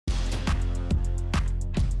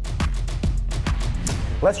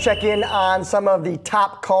Let's check in on some of the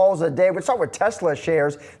top calls of the day. We'll start with Tesla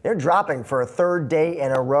shares. They're dropping for a third day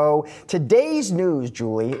in a row. Today's news,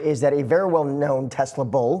 Julie, is that a very well-known Tesla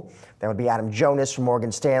bull, that would be Adam Jonas from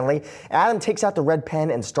Morgan Stanley. Adam takes out the red pen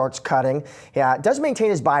and starts cutting. Does maintain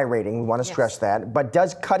his buy rating, we want to stress that, but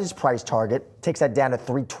does cut his price target, takes that down to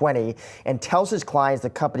 320, and tells his clients the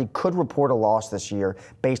company could report a loss this year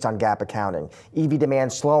based on GAAP accounting. EV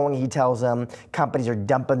demand slowing, he tells them. Companies are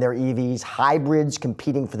dumping their EVs. Hybrids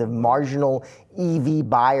competing for the marginal EV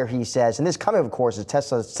buyer, he says. And this coming, of course, as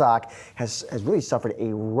Tesla stock has really suffered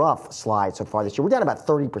a rough slide so far this year. We're down about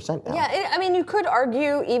 30% now. Yeah, I mean, you could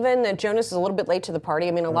argue even that Jonas is a little bit late to the party.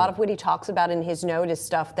 I mean, a lot of what he talks about in his note is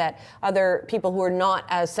stuff that other people who are not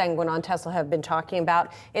as sanguine on Tesla have been talking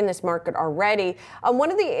about in this market already. One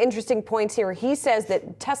of the interesting points here, he says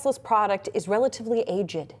that Tesla's product is relatively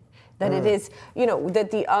aged. That it is, you know, that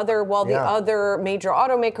the other major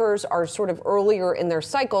automakers are sort of earlier in their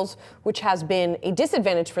cycles, which has been a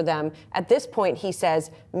disadvantage for them. At this point, he says,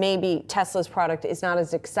 maybe Tesla's product is not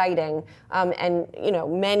as exciting. And, you know,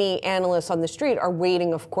 many analysts on the street are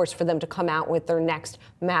waiting, of course, for them to come out with their next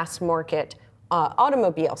mass market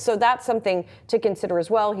automobile. So that's something to consider as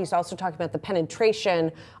well. He's also talking about the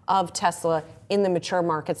penetration of Tesla in the mature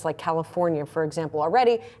markets like California, for example,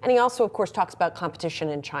 already. And he also, of course, talks about competition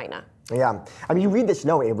in China. Yeah, I mean, you read this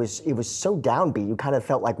note, it was so downbeat. You kind of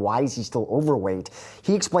felt like, why is he still overweight?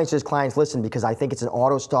 He explains to his clients, listen, because I think it's an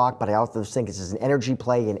auto stock, but I also think this is an energy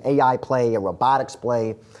play, an AI play, a robotics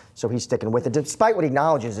play. So he's sticking with it, despite what he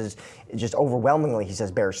acknowledges is just overwhelmingly, he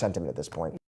says, bearish sentiment at this point.